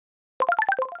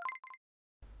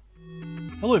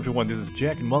Hello everyone, this is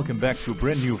Jack and welcome back to a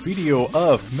brand new video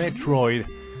of Metroid.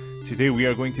 Today we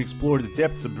are going to explore the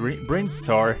depths of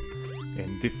Brainstar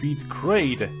and defeat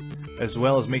Kraid, as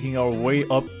well as making our way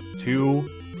up to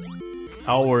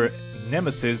our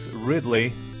nemesis,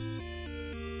 Ridley.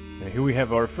 And here we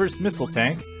have our first missile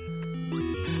tank.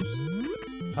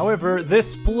 However,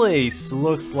 this place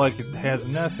looks like it has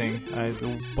nothing. A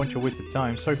bunch of wasted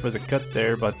time. Sorry for the cut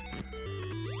there, but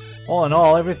all in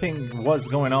all, everything was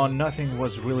going on. Nothing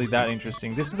was really that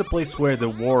interesting. This is the place where the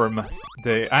worm,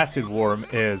 the acid worm,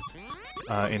 is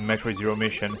in Metroid Zero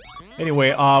Mission.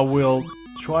 Anyway, I will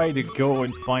try to go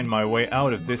and find my way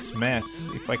out of this mess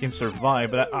if I can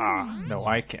survive. But no,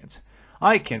 I can't.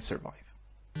 I can't survive.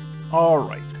 All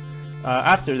right.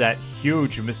 After that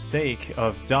huge mistake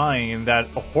of dying in that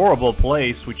horrible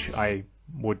place, which I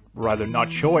would rather not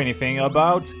show anything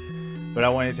about, but I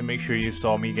wanted to make sure you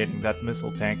saw me getting that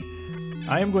missile tank,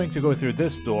 I am going to go through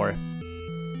this door.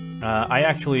 I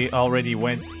actually already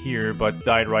went here, but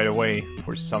died right away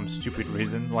for some stupid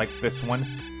reason, like this one.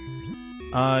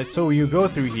 So you go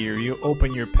through here, you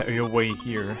open your way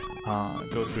here,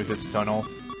 go through this tunnel,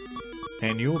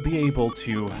 and you'll be able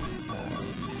to...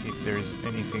 see if there's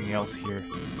anything else here.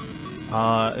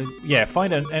 Yeah,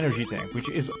 find an energy tank, which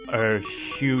is a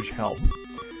huge help.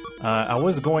 I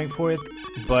was going for it,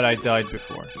 but I died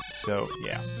before, so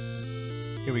yeah.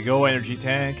 Here we go, energy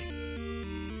tank.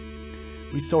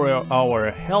 Restore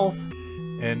our health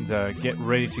and get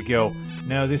ready to go.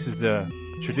 Now this is the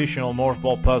traditional morph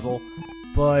ball puzzle,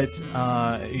 but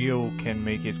you can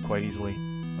make it quite easily.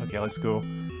 Okay, let's go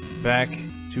back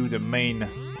to the main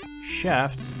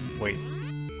shaft. Wait.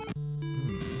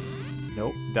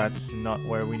 Nope, that's not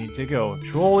where we need to go.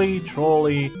 Trolley,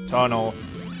 tunnel.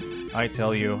 I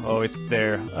tell you. Oh, it's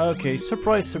there. Okay,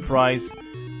 surprise, surprise.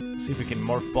 Let's see if we can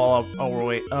morph ball our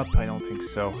way up. I don't think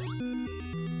so.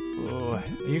 Oh,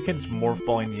 you can morph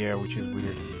ball in the air, which is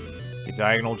weird. The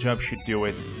diagonal jump should do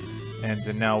it. And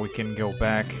now we can go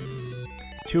back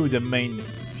to the main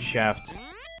shaft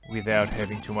without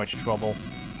having too much trouble.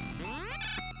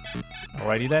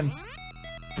 Alrighty then.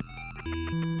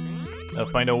 I'll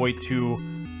find a way to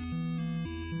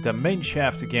the main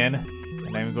shaft again,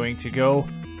 and I'm going to go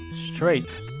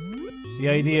straight. The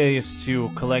idea is to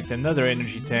collect another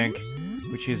energy tank,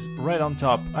 which is right on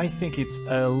top. I think it's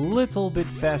a little bit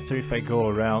faster if I go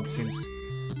around, since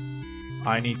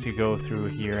I need to go through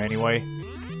here anyway.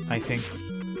 I think.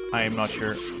 I am not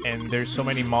sure. And there's so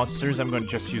many monsters, I'm going to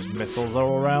just use missiles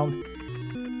all around.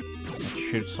 That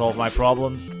should solve my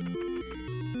problems.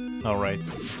 Alright,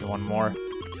 one more.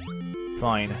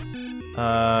 Fine.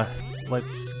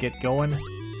 Let's get going.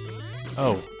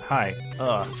 Oh, hi.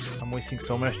 I'm wasting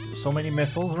so many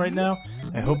missiles right now.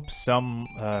 I hope some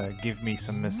give me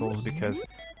some missiles, because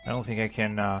I don't think I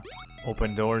can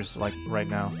open doors like right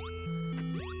now.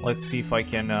 Let's see if I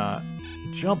can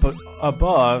jump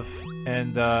above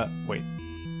and wait.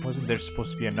 Wasn't there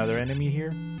supposed to be another enemy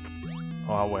here?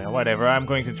 Oh well, whatever. I'm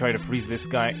going to try to freeze this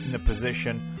guy in a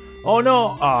position. Oh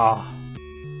no!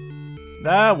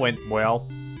 That went well.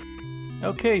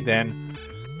 Okay then,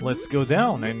 let's go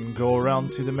down and go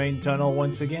around to the main tunnel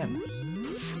once again.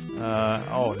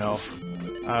 Oh no.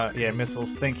 Yeah,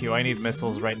 missiles, thank you, I need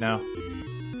missiles right now.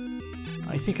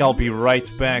 I think I'll be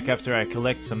right back after I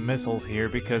collect some missiles here,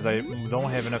 because I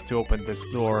don't have enough to open this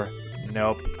door.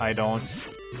 Nope, I don't.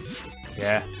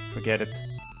 Yeah, forget it.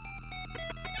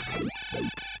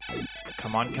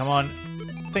 Come on, come on.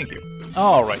 Thank you.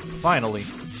 Alright, finally.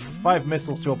 5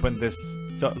 missiles to open this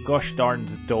gosh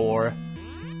darned door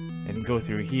and go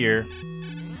through here.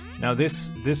 Now this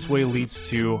way leads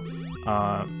to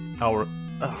our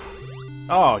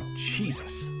oh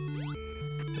Jesus,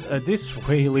 this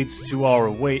way leads to our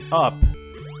way up.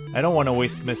 I don't want to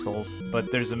waste missiles,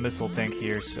 but there's a missile tank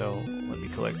here, so let me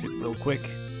collect it real quick.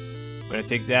 I'm gonna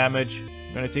take damage,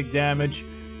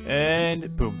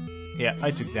 and boom. Yeah,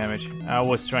 I took damage. I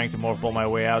was trying to morph ball my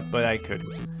way out, but I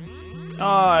couldn't.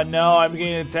 Oh no, I'm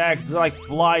getting attacked. There's like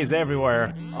flies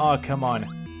everywhere. Oh, come on.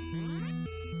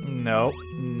 Nope.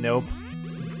 Nope.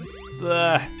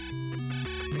 Ugh.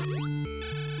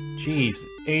 Jeez,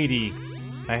 80.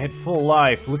 I had full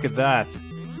life. Look at that.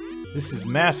 This is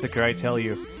massacre, I tell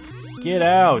you. Get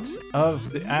out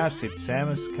of the acid,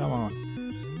 Samus. Come on.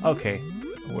 Okay,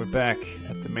 we're back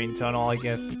at the main tunnel, I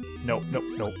guess. Nope, nope,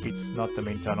 nope. It's not the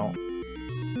main tunnel.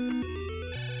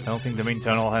 I don't think the main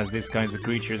tunnel has these kinds of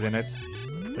creatures in it.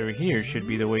 Through here should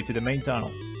be the way to the main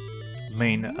tunnel.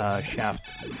 Main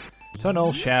shaft.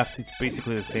 Tunnel, shaft, it's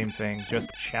basically the same thing,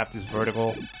 just shaft is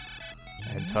vertical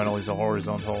and tunnel is a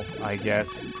horizontal, I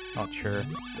guess. Not sure.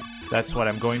 That's what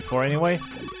I'm going for anyway.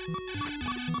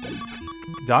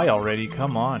 die already,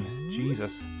 come on.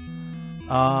 Jesus.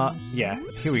 Yeah,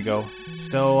 here we go.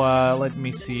 So, let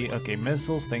me see. Okay,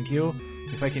 missiles, thank you.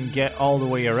 If I can get all the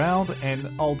way around and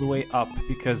all the way up,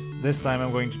 because this time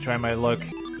I'm going to try my luck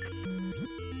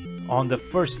on the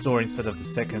first door instead of the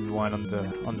second one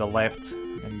on the left.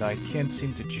 And I can't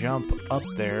seem to jump up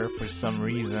there for some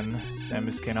reason.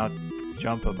 Samus cannot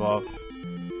jump above.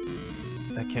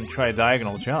 I can try a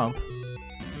diagonal jump.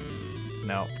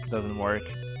 No, doesn't work.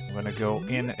 I'm gonna go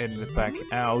in and back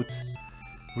out.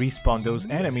 Respawn those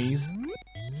enemies.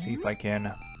 See if I can.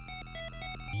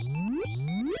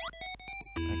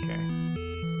 Okay.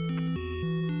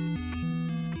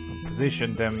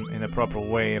 Position them in a proper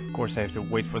way. Of course, I have to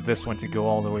wait for this one to go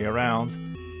all the way around.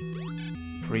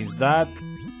 Freeze that.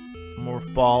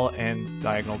 Morph ball and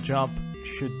diagonal jump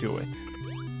should do it.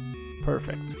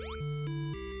 Perfect.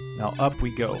 Now up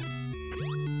we go.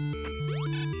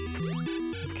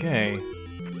 Okay.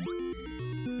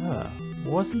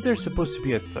 Wasn't there supposed to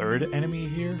be a third enemy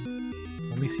here?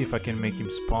 Let me see if I can make him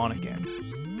spawn again.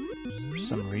 For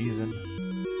some reason.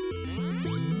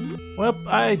 Well,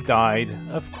 I died,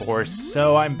 of course,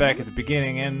 so I'm back at the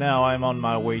beginning, and now I'm on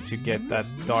my way to get that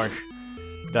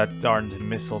darned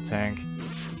missile tank.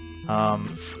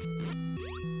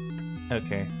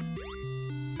 Okay.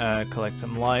 Collect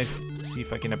some life, see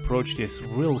if I can approach this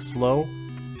real slow.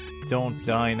 Don't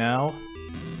die now.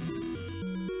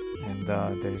 And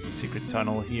there's a secret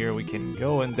tunnel here we can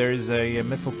go, and there's a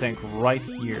missile tank right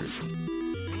here.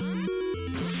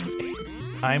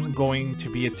 I'm going to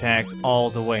be attacked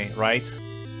all the way, right?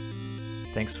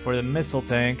 Thanks for the missile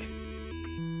tank.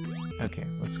 Okay,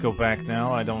 let's go back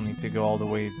now. I don't need to go all the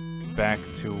way back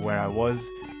to where I was.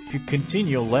 If you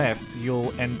continue left,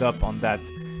 you'll end up on that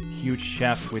huge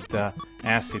shaft with the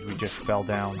acid we just fell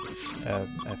down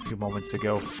a few moments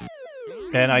ago.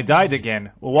 And I died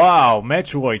again. Wow,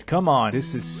 Metroid, come on.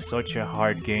 This is such a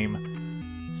hard game.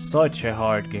 Such a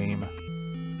hard game.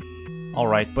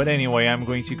 Alright, but anyway, I'm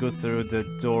going to go through the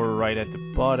door right at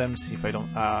the bottom, see if I don't,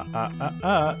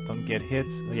 don't get hit.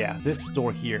 Yeah, this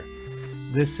door here.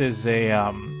 This is the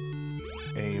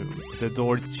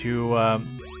door to,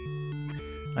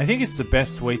 I think it's the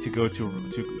best way to go to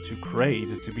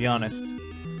Kraid, to be honest.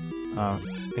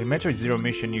 In Metroid Zero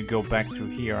Mission, you go back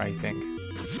through here, I think.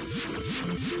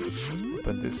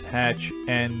 Open this hatch,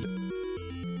 and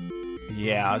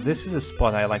yeah, this is a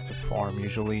spot I like to farm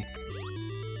usually.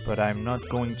 But I'm not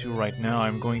going to right now.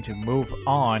 I'm going to move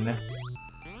on.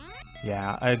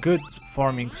 Yeah, a good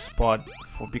farming spot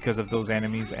because of those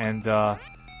enemies, and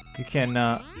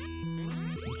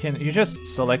you just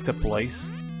select a place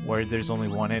where there's only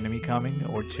one enemy coming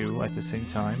or two at the same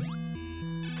time,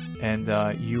 and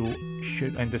you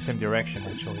should in the same direction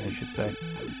actually, I should say,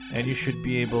 and you should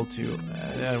be able to.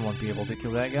 I won't be able to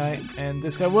kill that guy, and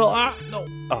this guy will. Ah, no!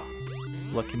 Oh,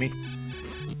 lucky me.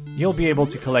 You'll be able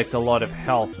to collect a lot of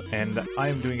health, and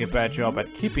I'm doing a bad job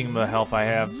at keeping the health I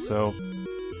have, so...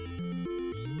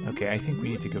 Okay, I think we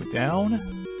need to go down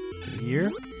to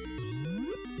here.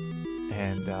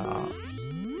 And,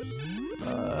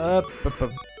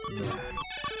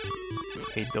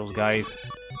 hate those guys.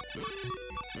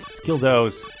 Let's kill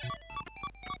those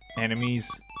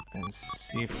enemies, and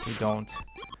see if we don't...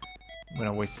 I'm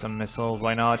gonna waste some missiles,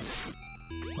 why not?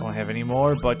 Don't have any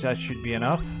more, but that should be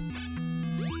enough.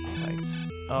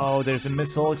 Oh, there's a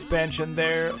missile expansion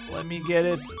there. Let me get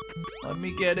it. Let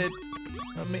me get it.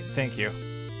 Thank you.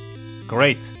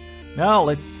 Great. Now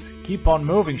let's keep on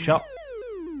moving, shall...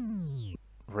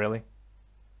 Really?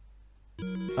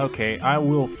 Okay, I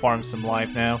will farm some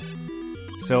life now.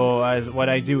 So what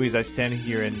I do is I stand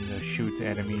here and shoot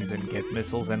enemies and get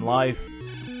missiles and life.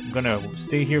 I'm gonna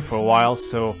stay here for a while,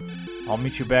 so I'll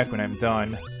meet you back when I'm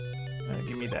done.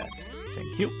 Give me that.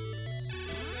 Thank you.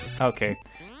 Okay.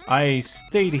 I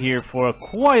stayed here for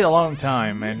quite a long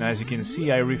time, and as you can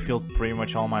see, I refilled pretty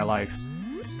much all my life.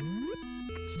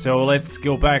 So let's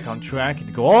go back on track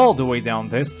and go all the way down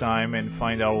this time and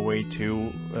find our way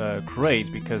to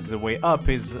Kraid, because the way up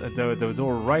is the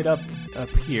door right up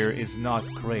here is not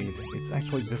Kraid. It's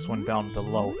actually this one down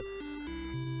below.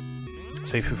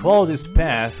 So if we follow this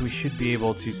path, we should be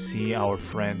able to see our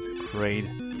friend Kraid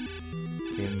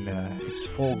in its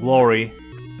full glory.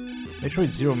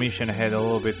 Metroid Zero Mission had a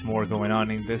little bit more going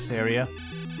on in this area.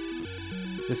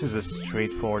 This is a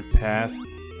straightforward path,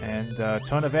 and a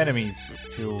ton of enemies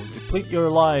to deplete your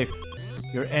life,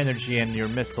 your energy, and your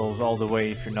missiles all the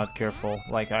way if you're not careful.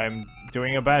 Like I'm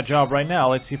doing a bad job right now.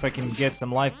 Let's see if I can get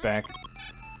some life back.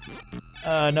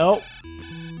 No.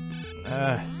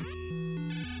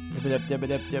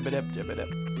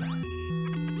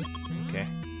 Okay.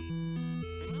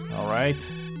 Alright.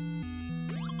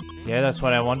 Yeah, that's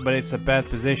what I want, but it's a bad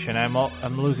position. I'm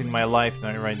losing my life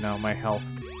right now, my health.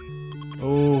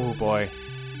 Oh boy.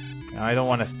 I don't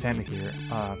want to stand here.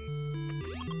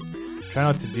 Try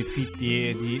not to defeat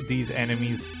these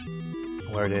enemies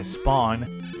where they spawn,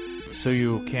 so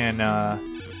you can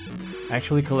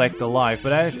actually collect the life.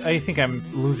 But I think I'm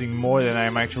losing more than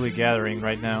I'm actually gathering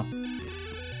right now.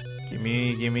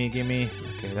 Gimme, gimme, gimme.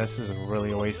 Okay, this is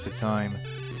really a waste of time.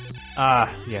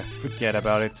 Yeah, forget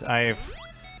about it.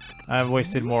 I've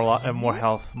wasted more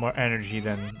health, more energy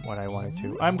than what I wanted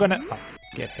to. I'm gonna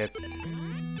get hit.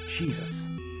 Jesus.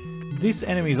 This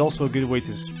enemy is also a good way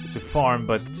to farm,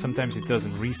 but sometimes it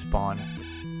doesn't respawn.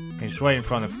 And it's right in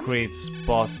front of Kraid's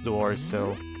boss door,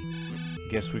 so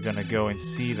I guess we're gonna go and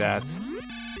see that.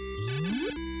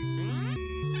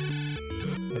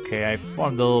 Okay, I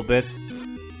farmed a little bit.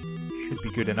 Should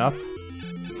be good enough.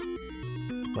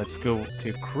 Let's go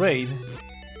to Kraid.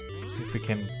 See if we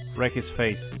can wreck his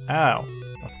face. Ow,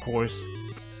 of course.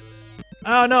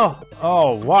 Oh no!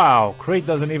 Oh wow, Kraid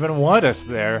doesn't even want us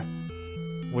there.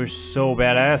 We're so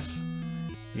badass.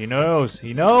 He knows,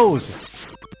 he knows!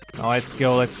 Oh, let's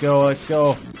go, let's go, let's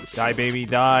go! Die, baby,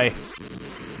 die!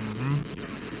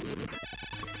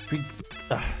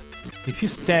 If you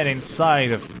stand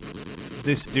inside of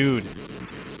this dude,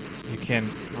 you can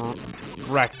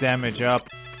rack damage up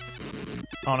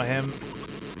on him.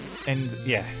 And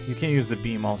yeah, you can use the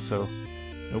beam also.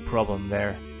 No problem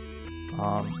there.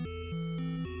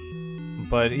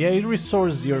 But yeah, it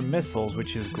restores your missiles,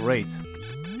 which is great.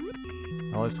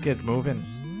 Now let's get moving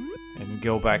and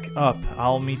go back up.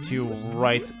 I'll meet you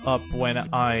right up when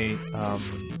I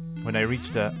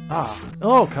reach the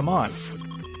oh, come on!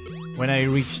 When I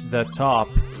reach the top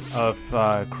of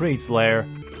Kraid's lair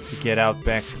to get out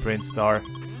back to Brinstar.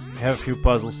 I have a few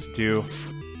puzzles to do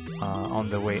on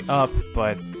the way up,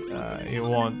 but it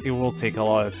will take a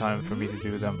lot of time for me to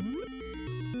do them.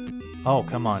 Oh,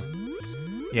 come on.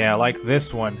 Yeah, like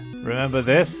this one. Remember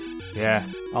this? Yeah,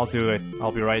 I'll do it.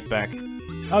 I'll be right back.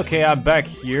 Okay, I'm back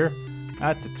here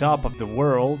at the top of the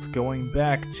world, going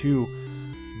back to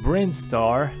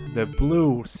Brinstar, the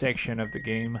blue section of the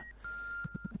game.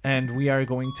 And we are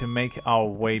going to make our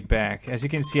way back. As you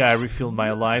can see, I refilled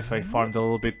my life. I farmed a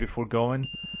little bit before going.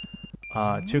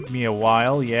 Took me a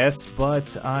while, yes,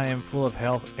 but I am full of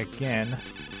health again.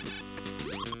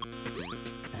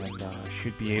 And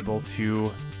should be able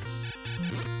to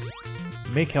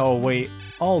make our way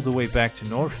all the way back to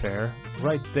Norfair.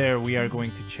 Right there we are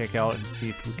going to check out and see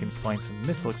if we can find some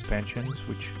missile expansions,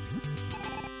 which...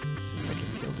 Let's see if I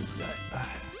can kill this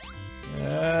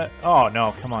guy. Oh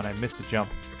no, come on, I missed the jump.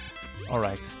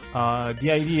 Alright, the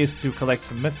idea is to collect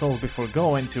some missiles before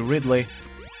going to Ridley,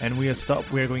 and we are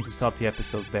going to stop the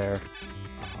episode there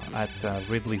at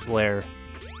Ridley's lair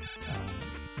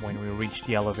when we reach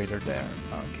the elevator there.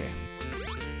 Okay.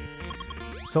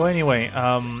 So anyway,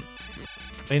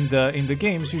 in the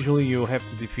games usually you have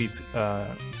to defeat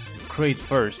Kraid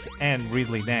first and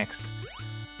Ridley next,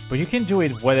 but you can do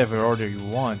it whatever order you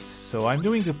want. So I'm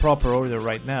doing the proper order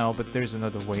right now, but there's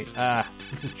another way.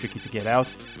 This is tricky to get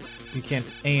out. You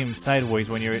can't aim sideways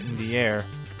when you're in the air,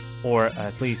 or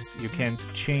at least you can't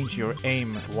change your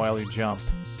aim while you jump.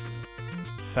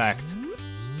 Fact.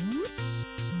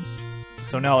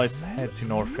 So now let's head to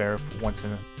Norfair once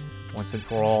and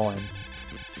for all and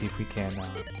see if we can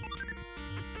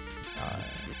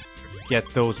get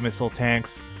those missile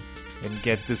tanks and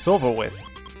get this over with.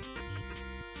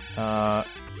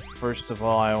 First of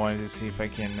all, I wanted to see if I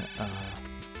can...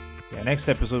 yeah, next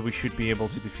episode we should be able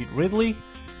to defeat Ridley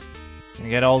and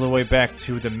get all the way back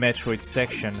to the Metroid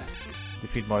section,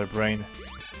 defeat Mother Brain.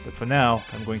 But for now,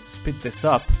 I'm going to speed this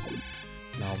up,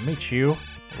 and I'll meet you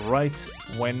right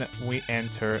when we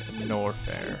enter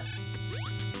Norfair.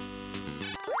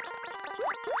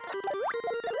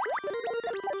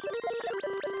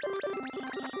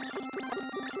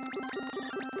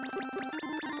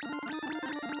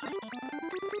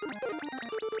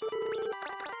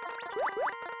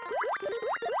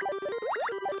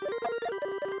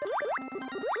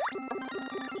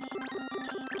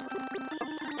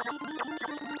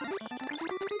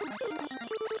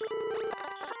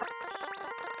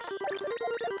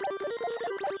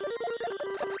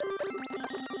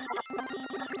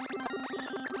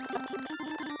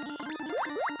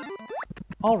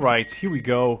 Alright, here we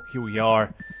go, here we are,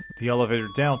 the elevator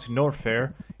down to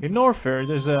Norfair. In Norfair,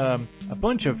 there's a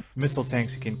bunch of missile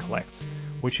tanks you can collect,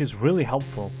 which is really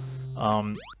helpful.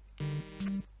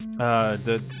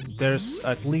 There's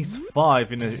at least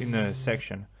 5 in a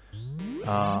section,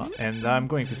 and I'm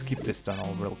going to skip this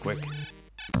tunnel real quick.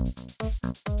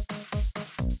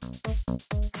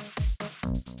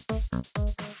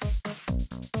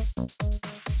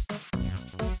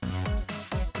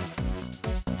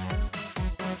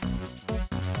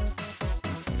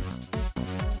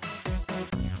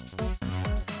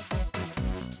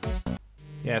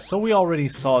 Yeah, so we already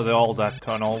saw all that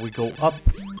tunnel. We go up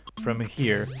from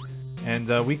here. And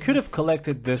we could have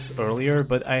collected this earlier,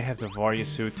 but I have the Varia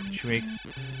suit, which makes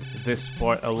this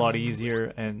part a lot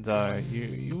easier. And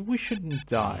we shouldn't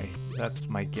die. That's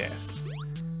my guess.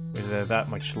 With that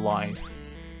much life.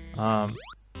 And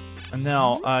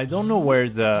now, I don't know where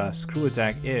the screw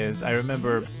attack is. I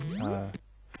remember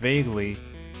vaguely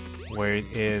where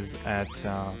it is at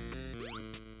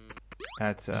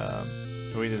Kraid's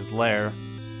Lair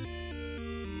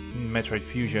in Metroid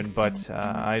Fusion, but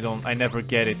I never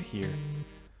get it here.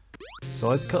 So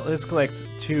let's collect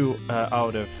 2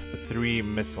 out of 3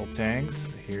 missile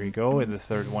tanks. Here you go, and the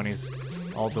third one is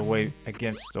all the way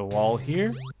against the wall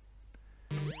here.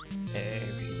 There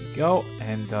we go,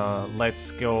 and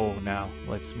let's go now.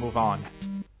 Let's move on.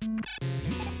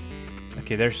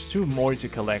 Okay, there's 2 more to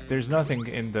collect. There's nothing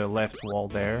in the left wall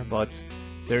there, but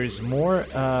there's more.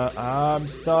 I'm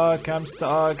stuck. Let go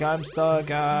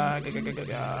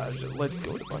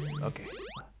the button. Okay.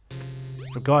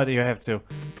 Forgot you have to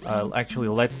actually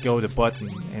let go the button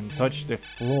and touch the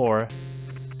floor.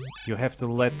 You have to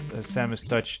let Samus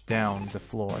touch down the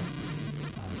floor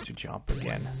to jump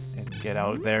again and get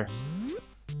out there.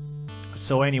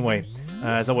 So anyway,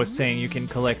 as I was saying, you can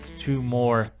collect 2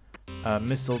 more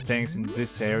missile tanks in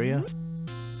this area.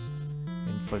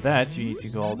 And for that, you need to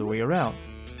go all the way around.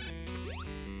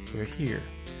 They're here,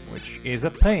 which is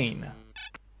a pain.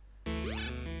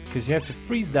 Because you have to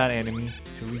freeze that enemy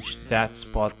to reach that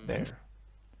spot there.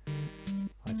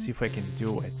 Let's see if I can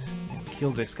do it. And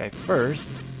kill this guy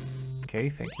first. Okay,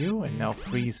 thank you. And now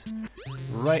freeze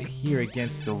right here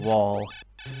against the wall.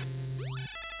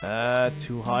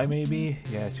 Too high maybe?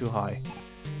 Yeah, too high.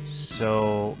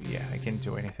 So, yeah, I can't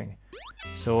do anything.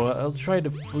 So I'll try to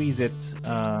freeze it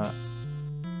a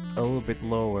little bit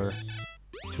lower.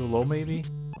 Too low maybe?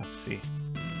 Let's see.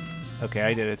 Okay,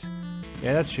 I did it.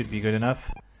 Yeah, that should be good enough.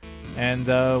 And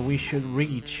we should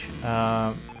reach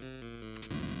a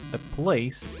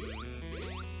place.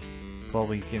 Well,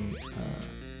 we can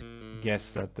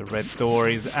guess that the red door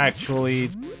is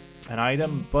actually an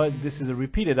item, but this is a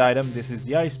repeated item. This is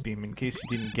the ice beam. In case you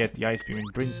didn't get the ice beam in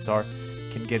Brinstar,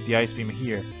 you can get the ice beam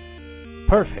here.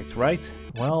 Perfect, right?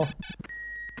 Well,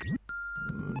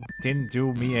 didn't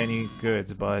do me any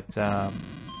good, but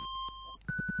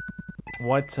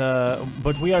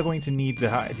but we are going to need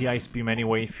the ice beam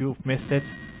anyway. If you've missed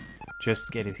it,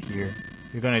 just get it here.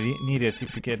 You're gonna need it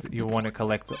if you want to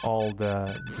collect all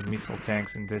the missile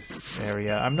tanks in this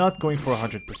area. I'm not going for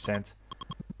 100%.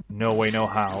 No way, no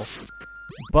how.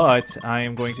 But I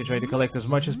am going to try to collect as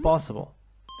much as possible.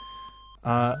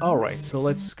 Alright, so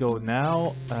let's go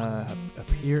now. Up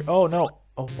here. Oh no!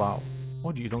 Oh wow.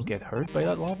 Oh, you don't get hurt by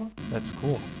that lava? That's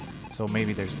cool. So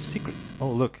maybe there's a secret. Oh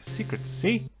look, secrets.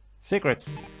 See?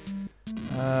 Secrets!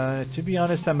 To be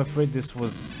honest, I'm afraid this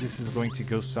is going to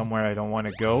go somewhere I don't want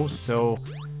to go, so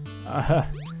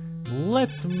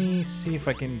let me see if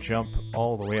I can jump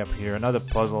all the way up here. Another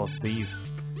puzzle of these,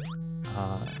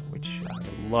 which I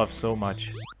love so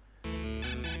much.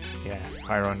 Yeah,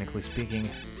 ironically speaking.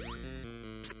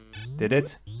 Did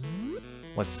it?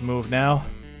 Let's move now.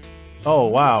 Oh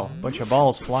wow, bunch of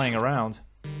balls flying around.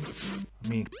 Let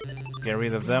me get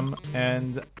rid of them,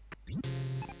 and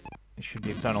there should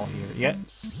be a tunnel here.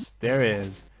 Yes, there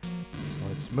is. So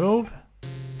let's move.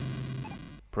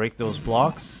 Break those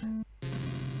blocks.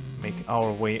 Make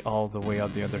our way all the way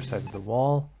out the other side of the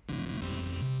wall.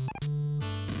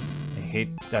 I hate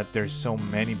that there's so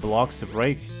many blocks to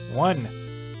break. One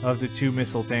of the 2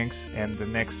 missile tanks, and the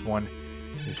next one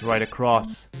is right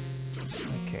across.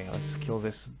 Okay, let's kill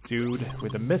this dude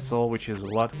with a missile, which is a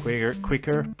lot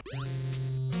quicker.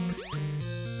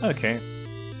 Okay.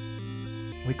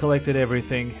 We collected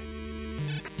everything.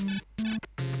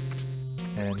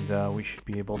 And we should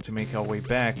be able to make our way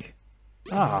back.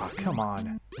 Ah, come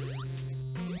on.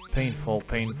 Painful,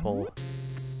 painful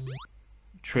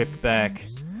trip back.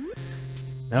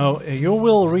 Now, you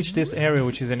will reach this area,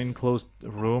 which is an enclosed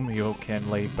room. You can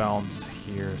lay bombs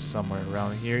here, somewhere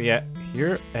around here. Yeah,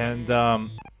 here. And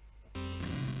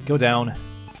go down.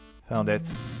 Found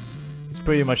it. It's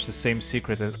pretty much the same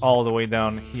secret as all the way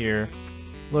down here.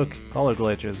 Look, color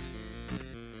glitches.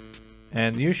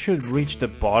 And you should reach the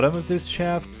bottom of this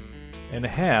shaft and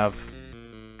have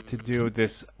to do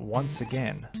this once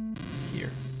again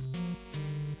here.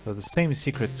 So the same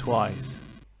secret twice,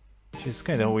 which is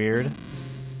kind of weird.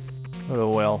 Oh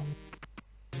well.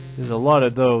 There's a lot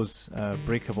of those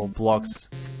breakable blocks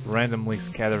randomly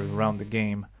scattered around the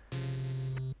game.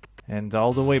 And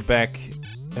all the way back,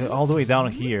 all the way down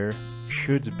here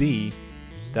should be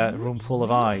that room full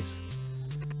of eyes.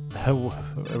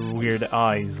 Weird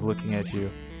eyes looking at you.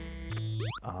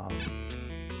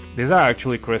 These are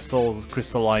actually crystals,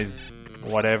 crystallized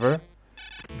whatever,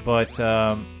 but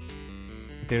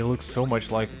they look so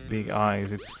much like big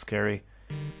eyes, it's scary.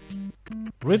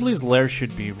 Ridley's lair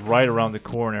should be right around the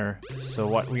corner, so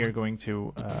what we are going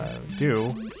to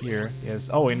do here is...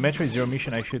 Oh, in Metroid Zero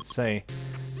Mission I should say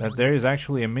that there is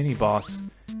actually a mini-boss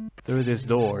through these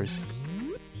doors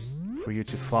for you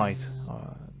to fight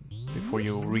before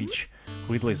you reach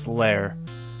Ridley's lair.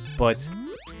 But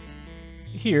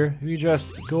here, you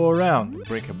just go around,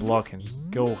 break a block and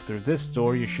go through this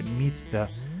door. You should meet the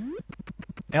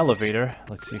elevator.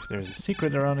 Let's see if there's a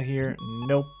secret around here.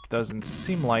 Nope, doesn't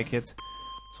seem like it.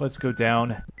 So let's go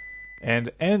down and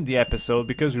end the episode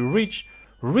because we reached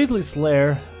Ridley's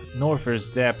lair, Norfair's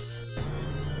depths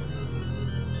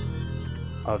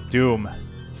of doom.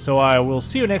 So I will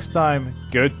see you next time.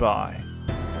 Goodbye.